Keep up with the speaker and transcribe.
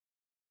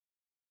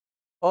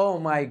Oh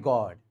my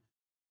God.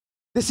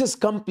 This is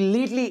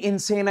completely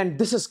insane and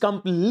this is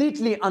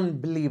completely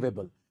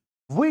unbelievable.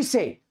 We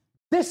say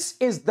this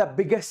is the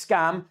biggest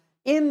scam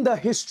in the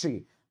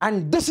history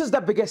and this is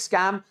the biggest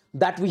scam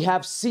that we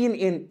have seen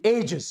in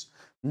ages.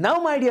 Now,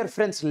 my dear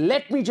friends,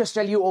 let me just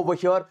tell you over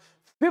here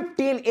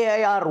 15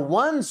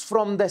 AIR-1s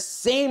from the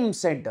same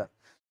center.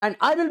 And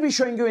I will be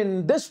showing you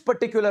in this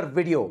particular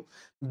video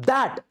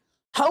that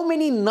how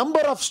many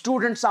number of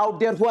students out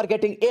there who are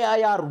getting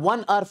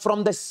AIR-1 are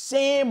from the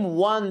same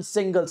one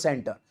single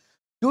center.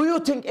 Do you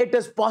think it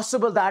is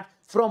possible that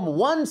from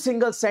one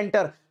single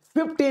center,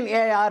 15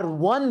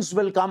 AIR-1s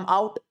will come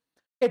out?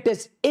 It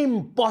is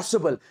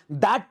impossible.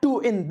 That too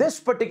in this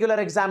particular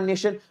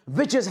examination,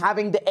 which is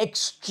having the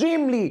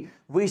extremely,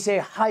 we say,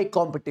 high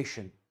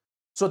competition.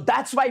 So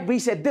that's why we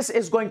say this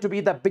is going to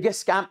be the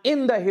biggest scam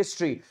in the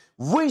history.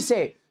 We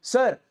say,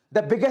 sir,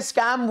 the biggest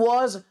scam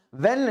was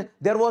when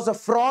there was a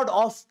fraud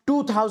of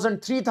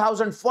 2,000,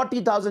 3,000,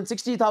 40,000,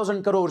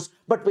 60,000 crores.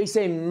 But we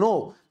say,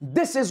 no,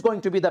 this is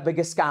going to be the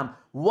biggest scam.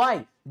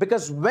 Why?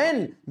 Because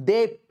when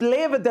they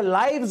play with the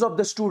lives of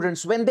the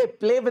students, when they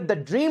play with the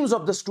dreams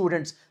of the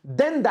students,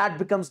 then that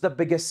becomes the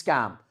biggest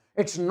scam.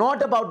 It's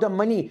not about the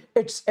money.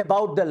 It's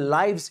about the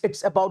lives.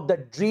 It's about the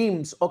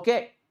dreams.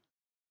 Okay.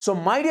 So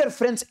my dear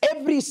friends,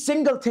 every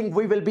single thing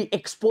we will be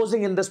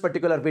exposing in this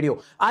particular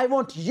video. I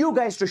want you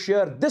guys to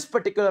share this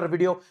particular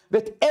video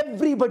with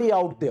everybody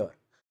out there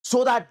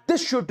so that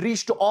this should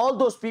reach to all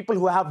those people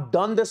who have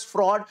done this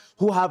fraud,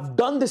 who have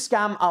done this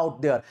scam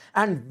out there.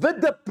 And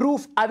with the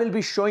proof, I will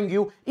be showing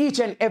you each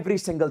and every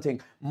single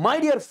thing.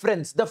 My dear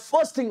friends, the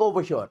first thing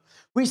over here,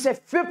 we say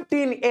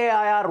 15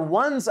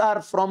 AIR-1s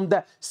are from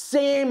the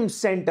same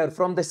center,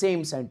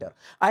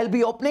 I'll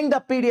be opening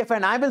the PDF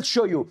and I will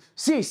show you.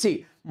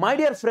 See. My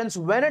dear friends,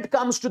 when it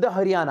comes to the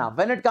Haryana,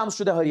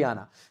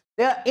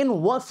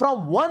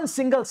 from one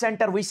single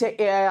center, we say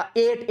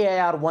 8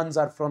 AIR-1s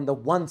are from the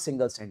one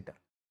single center.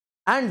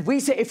 And we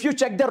say, if you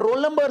check the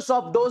roll numbers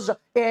of those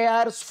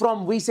AIRs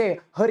from, we say,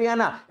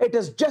 Haryana, it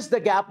is just the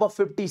gap of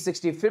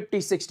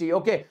 50-60,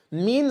 okay?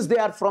 Means they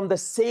are from the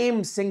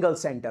same single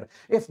center.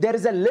 If there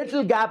is a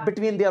little gap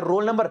between their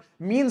roll number,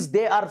 means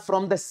they are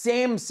from the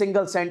same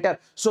single center.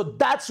 So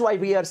that's why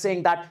we are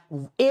saying that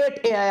 8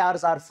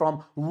 AIRs are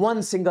from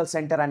one single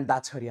center, and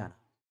that's Haryana.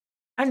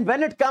 And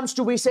when it comes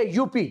to, we say,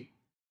 UP,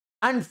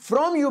 and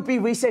from UP,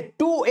 we say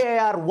 2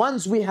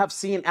 AIR-1s we have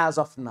seen as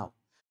of now.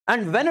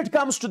 And when it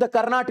comes to the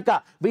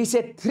Karnataka, we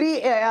say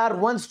 3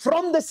 AIR-1s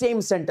from the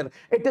same center.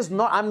 It is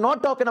not, I'm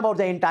not talking about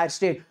the entire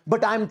state,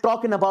 but I'm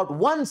talking about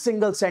one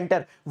single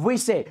center. We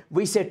say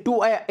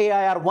 2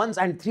 AIR-1s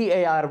and 3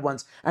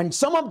 AIR-1s. And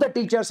some of the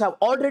teachers have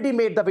already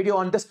made the video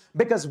on this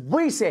because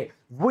we say,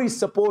 we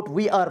support,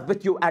 we are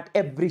with you at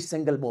every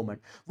single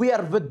moment. We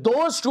are with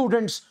those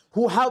students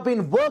who have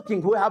been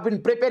working, who have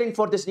been preparing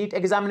for this NEET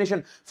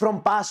examination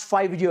from past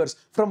 5 years,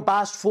 from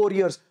past 4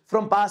 years,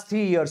 from past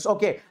 3 years,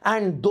 okay?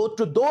 And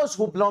to those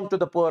who belong to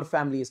the poor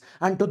families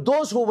and to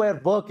those who were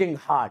working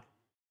hard.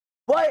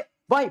 Why?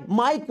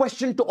 My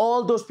question to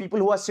all those people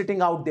who are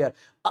sitting out there,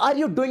 are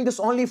you doing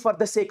this only for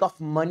the sake of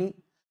money?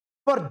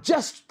 For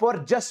just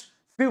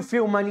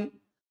few money?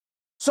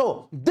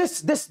 So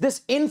this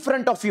in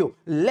front of you,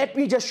 let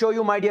me just show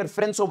you, my dear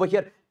friends, over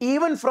here,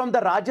 even from the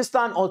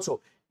Rajasthan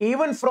also,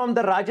 let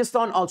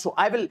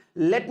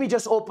me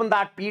just open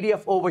that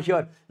PDF over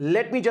here.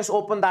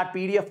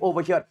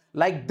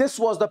 Like this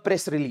was the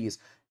press release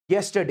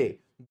yesterday.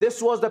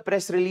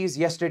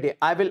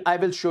 I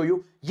will show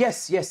you.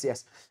 Yes.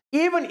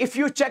 Even if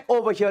you check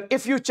over here,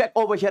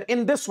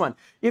 in this one,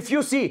 if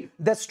you see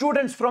the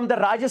students from the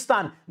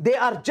Rajasthan, they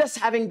are just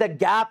having the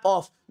gap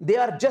of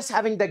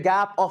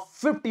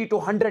 50 to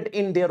 100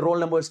 in their roll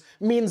numbers,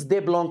 means they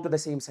belong to the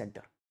same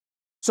center.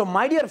 So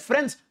my dear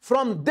friends,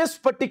 from this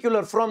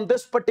particular,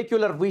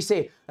 we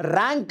say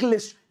rank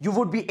list, you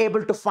would be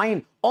able to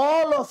find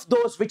all of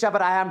those whichever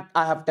I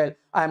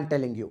am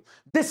telling you.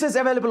 This is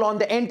available on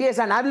the NTAs,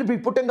 and I will be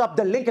putting up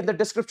the link in the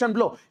description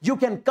below. You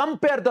can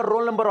compare the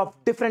roll number of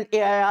different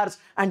AIRs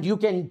and you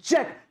can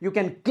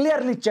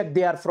clearly check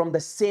they are from the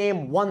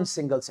same one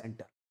single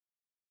center.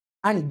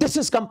 And this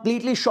is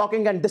completely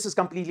shocking and this is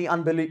completely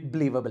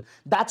unbelievable.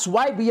 That's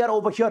why we are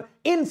over here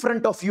in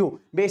front of you,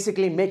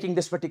 basically making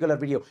this particular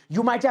video.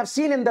 You might have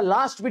seen in the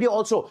last video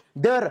also,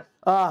 there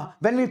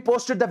when we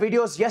posted the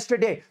videos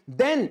yesterday,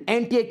 then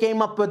NTA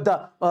came up with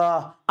the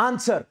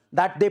answer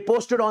that they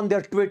posted on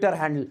their Twitter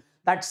handle,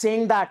 that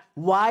saying that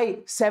why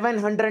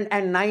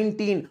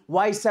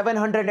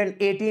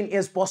 718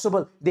 is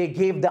possible. They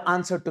gave the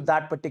answer to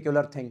that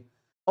particular thing.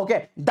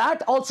 Okay,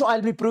 that also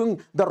I'll be proving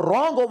the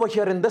wrong over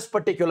here in this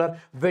particular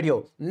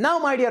video. Now,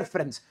 my dear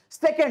friends,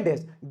 second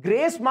is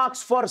grace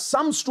marks for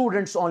some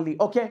students only.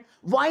 Okay,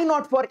 why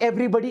not for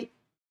everybody?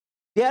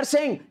 They are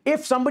saying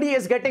if somebody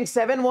is getting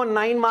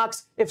 719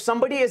 marks, if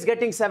somebody is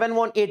getting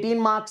 718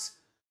 marks,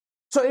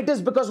 so it is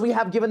because we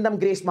have given them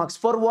grace marks.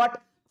 For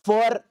what?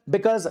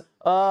 Because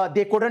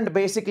they couldn't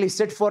basically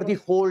sit for the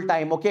whole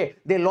time. Okay,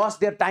 they lost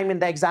their time in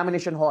the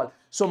examination hall.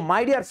 So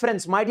my dear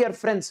friends,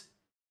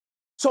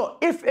 So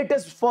if it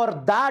is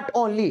for that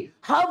only,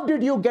 how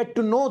did you get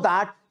to know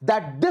that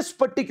this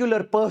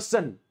particular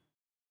person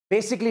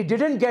basically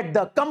didn't get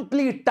the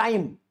complete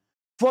time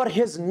for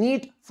his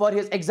NEET, for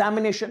his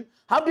examination?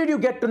 How did you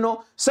get to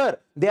know? Sir,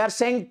 they are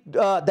saying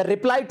the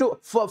reply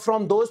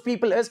from those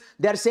people is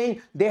they are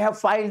saying they have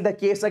filed the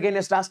case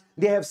against us.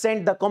 They have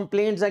sent the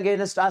complaints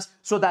against us.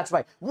 So that's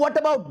why. What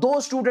about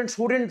those students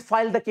who didn't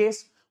file the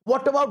case?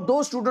 What about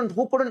those students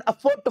who couldn't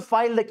afford to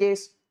file the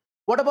case?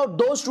 What about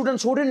those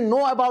students who didn't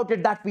know about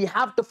it, that we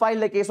have to file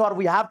the case or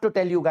we have to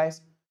tell you guys?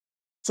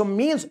 So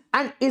means,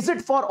 and is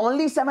it for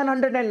only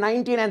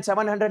 719 and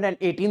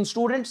 718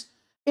 students?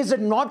 Is it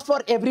not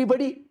for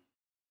everybody?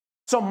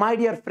 So my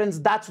dear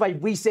friends, that's why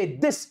we say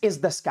this is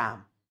the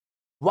scam.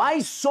 Why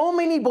so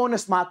many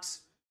bonus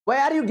marks? Why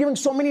are you giving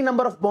so many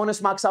number of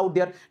bonus marks out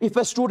there if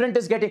a student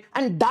is getting,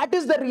 and that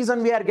is the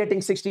reason we are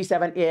getting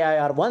 67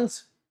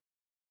 AIR-1s.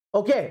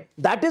 Okay,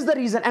 that is the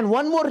reason. And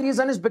one more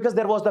reason is because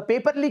there was the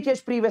paper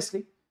leakage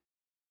previously.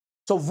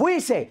 So we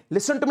say,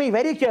 listen to me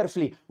very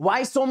carefully.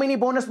 Why so many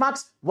bonus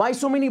marks? Why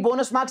so many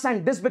bonus marks?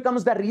 And this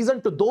becomes the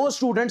reason to those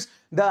students,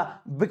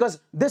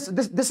 because this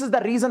is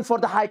the reason for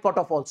the high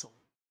cutoff also.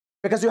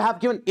 Because you have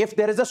given, if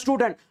there is a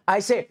student, I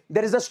say,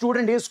 there is a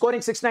student who is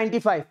scoring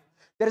 695.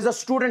 There is a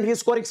student he is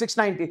scoring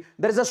 690.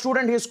 There is a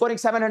student he is scoring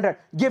 700.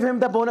 Give him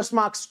the bonus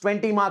marks,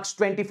 20 marks,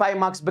 25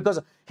 marks, because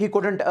he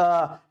couldn't,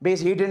 he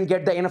didn't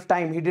get the enough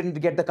time. He didn't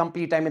get the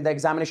complete time in the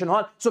examination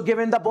hall. So give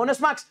him the bonus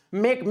marks,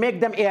 make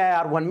them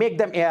AIR-1, make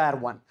them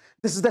AIR-1.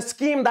 This is the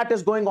scheme that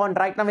is going on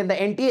right now in the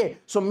NTA.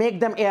 So make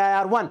them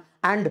AIR-1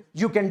 and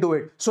you can do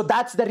it. So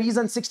that's the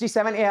reason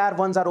 67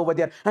 AIR-1s are over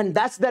there. And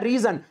that's the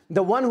reason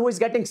the one who is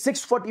getting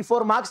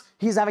 644 marks,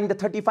 he's having the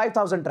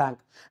 35,000 rank.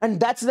 And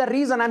that's the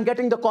reason I'm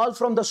getting the calls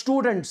from the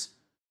students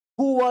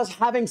who was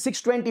having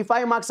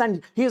 625 marks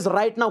and he's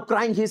right now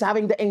crying. He's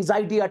having the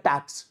anxiety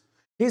attacks.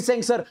 He's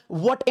saying, sir,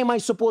 what am I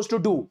supposed to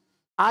do?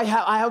 I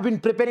have been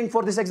preparing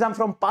for this exam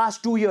from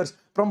past 2 years,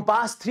 from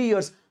past 3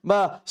 years,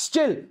 but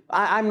still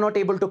I'm not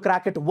able to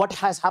crack it. What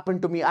has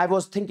happened to me? I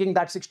was thinking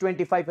that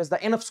 625 is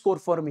the enough score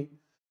for me.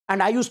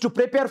 And I used to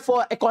prepare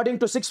for according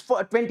to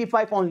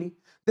 625 only.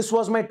 This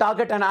was my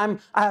target and I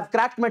have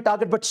cracked my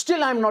target, but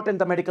still I'm not in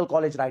the medical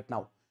college right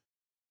now.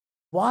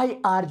 Why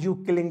are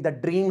you killing the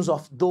dreams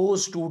of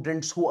those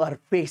students who are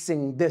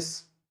facing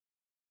this?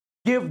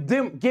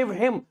 Give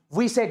him,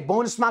 we said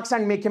bonus marks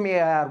and make him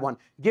AIR-1.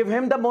 Give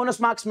him the bonus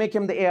marks, make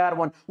him the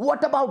AIR-1.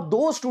 What about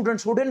those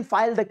students who didn't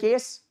file the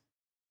case?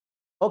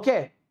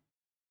 Okay.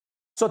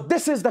 So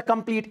this is the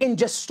complete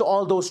injustice to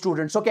all those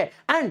students. Okay.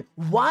 And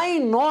why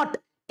not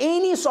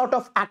any sort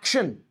of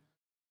action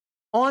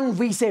on,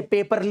 we say,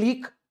 paper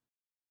leak?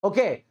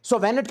 Okay, so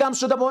when it comes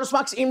to the bonus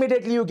marks,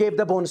 immediately you gave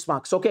the bonus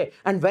marks. Okay,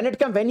 and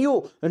when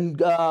you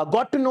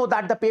got to know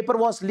that the paper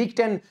was leaked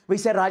in, we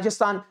say,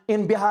 Rajasthan,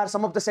 in Bihar,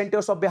 some of the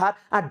centers of Bihar,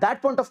 at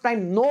that point of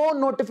time, no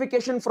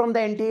notification from the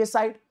NTA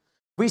side.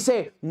 We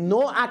say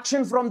no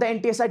action from the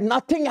NTA side.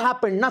 Nothing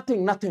happened.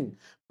 Nothing.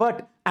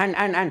 But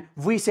and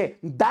we say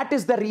that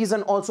is the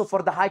reason also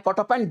for the high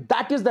cutoff, and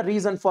that is the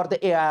reason for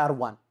the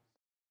AIR-1.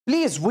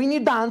 Please, we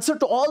need the answer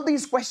to all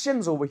these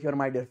questions over here,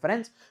 my dear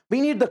friends. We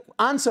need the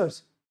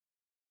answers.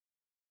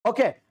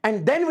 Okay,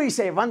 and then we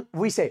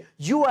say,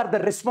 you are the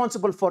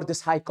responsible for this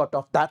high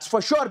cutoff. That's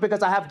for sure,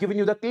 because I have given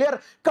you the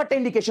clear-cut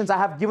indications. I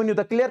have given you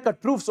the clear-cut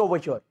proofs over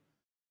here.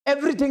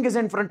 Everything is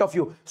in front of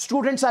you.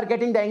 Students are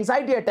getting the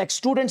anxiety attacks.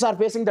 Students are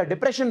facing the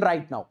depression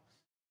right now.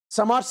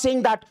 Some are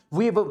saying that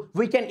we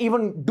can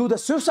even do the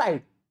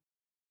suicide,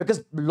 because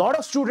a lot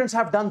of students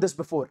have done this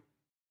before.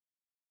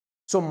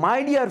 So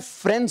my dear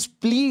friends,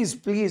 please,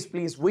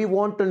 we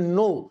want to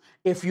know,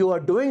 if you are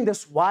doing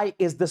this, why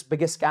is this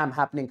biggest scam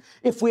happening?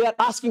 If we are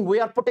asking,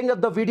 we are putting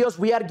up the videos,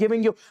 we are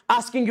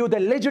asking you the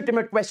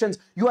legitimate questions,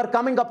 you are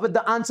coming up with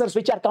the answers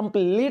which are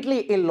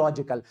completely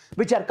illogical,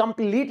 which are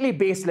completely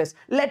baseless.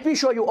 Let me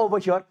show you over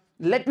here.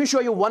 Let me show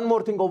you one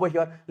more thing over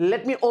here.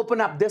 Let me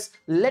open up this.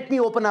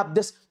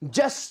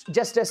 Just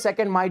a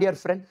second, my dear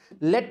friend.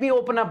 Let me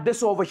open up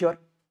this over here.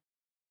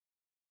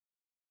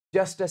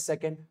 Just a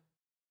second.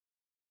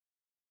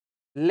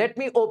 Let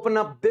me open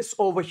up this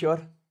over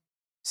here.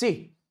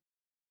 See.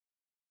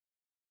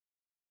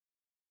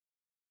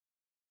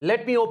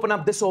 Let me open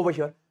up this over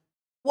here.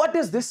 What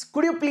is this?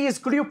 Could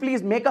you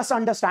please make us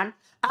understand?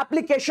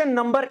 Application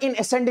number in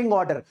ascending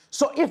order.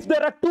 So if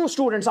there are two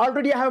students,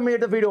 already I have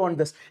made a video on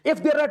this.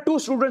 If there are two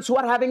students who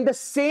are having the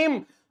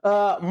same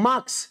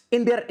marks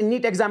in their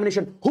NEET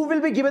examination, who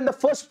will be given the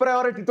first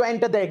priority to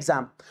enter the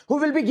exam? Who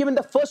will be given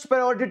the first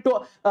priority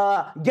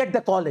to get the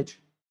college?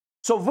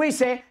 So we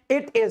say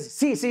it is,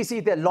 see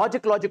the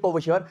logic over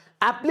here,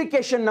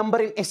 application number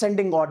in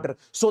ascending order.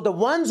 So the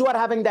ones who are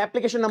having the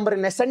application number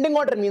in ascending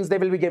order means they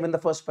will be given the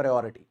first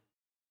priority.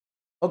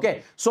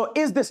 Okay, so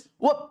is this,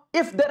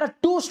 if there are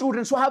two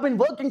students who have been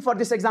working for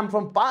this exam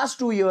from past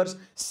 2 years,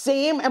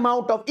 same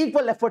amount of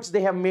equal efforts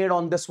they have made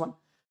on this one,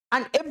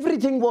 and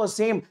everything was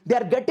same, they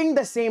are getting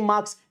the same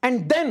marks,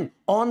 and then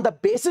on the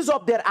basis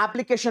of their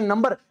application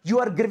number, you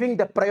are giving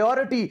the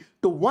priority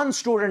to one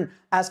student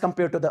as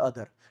compared to the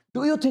other.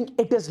 Do you think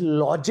it is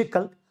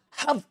logical?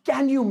 How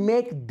can you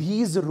make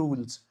these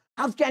rules?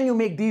 How can you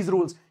make these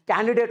rules?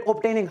 Candidate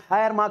obtaining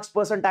higher marks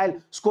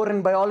percentile score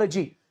in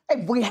biology.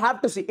 We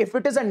have to see. If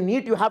it is a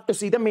NEET, you have to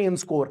see the main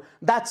score.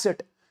 That's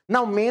it.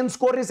 Now, main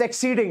score is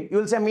exceeding. You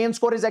will say main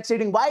score is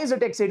exceeding. Why is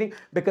it exceeding?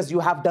 Because you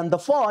have done the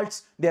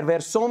faults. There were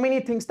so many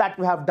things that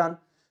you have done.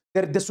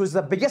 This was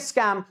the biggest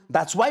scam.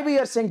 That's why we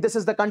are saying this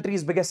is the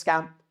country's biggest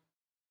scam.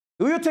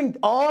 Do you think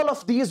all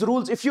of these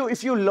rules, if you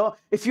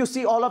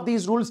see all of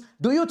these rules,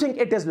 do you think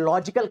it is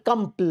logical?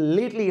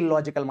 Completely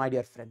illogical, my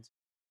dear friends.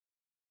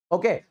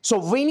 Okay, so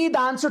we need the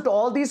answer to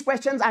all these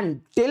questions,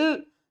 and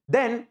till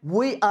then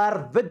we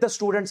are with the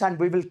students and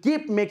we will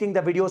keep making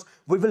the videos.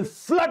 We will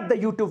flood the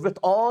YouTube with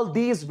all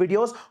these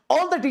videos.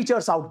 All the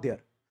teachers out there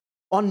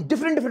on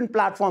different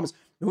platforms,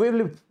 we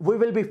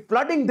will be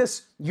flooding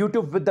this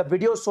YouTube with the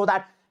videos so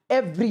that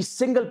every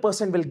single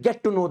person will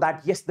get to know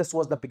that yes, this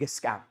was the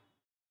biggest scam.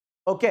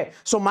 Okay,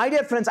 so my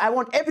dear friends, I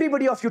want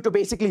everybody of you to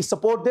basically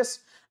support this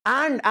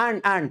and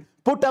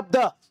put up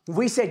the,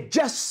 we say,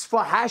 just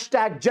for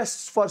hashtag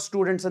just for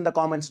students in the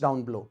comments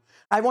down below.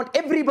 I want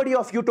everybody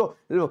of you to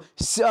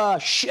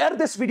share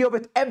this video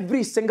with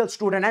every single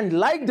student and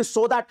like this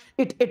so that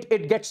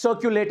it gets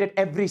circulated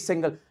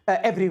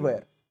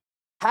everywhere.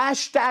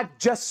 Hashtag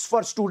just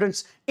for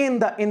students in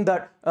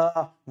the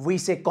we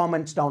say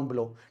comments down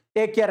below.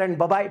 Take care and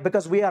bye-bye,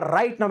 because we are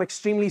right now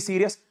extremely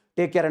serious.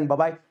 Take care and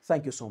bye-bye.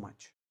 Thank you so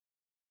much.